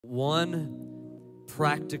One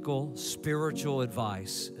practical spiritual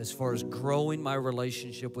advice as far as growing my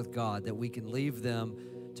relationship with God that we can leave them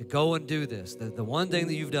to go and do this. The one thing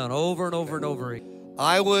that you've done over and over and over.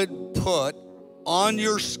 I would put on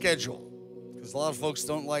your schedule, because a lot of folks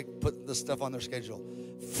don't like putting this stuff on their schedule,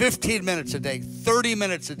 15 minutes a day, 30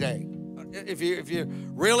 minutes a day. If you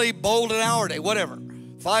really bold, an hour a day, whatever,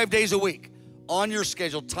 5 days a week, on your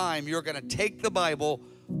schedule time, you're going to take the Bible,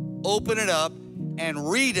 open it up, and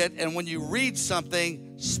read it. And when you read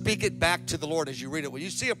something, speak it back to the Lord as you read it. When you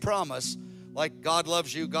see a promise, like God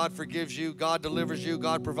loves you, God forgives you, God delivers you,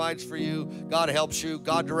 God provides for you, God helps you,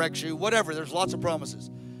 God directs you, whatever. There's lots of promises.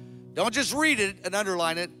 Don't just read it and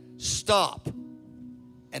underline it. Stop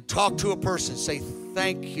and talk to a person. Say,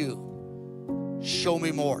 thank you. Show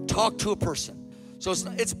me more. Talk to a person. So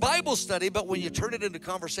it's Bible study, but when you turn it into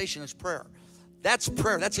conversation, it's prayer. That's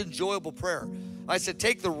prayer. That's enjoyable prayer. I said,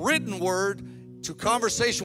 take the written word to conversation.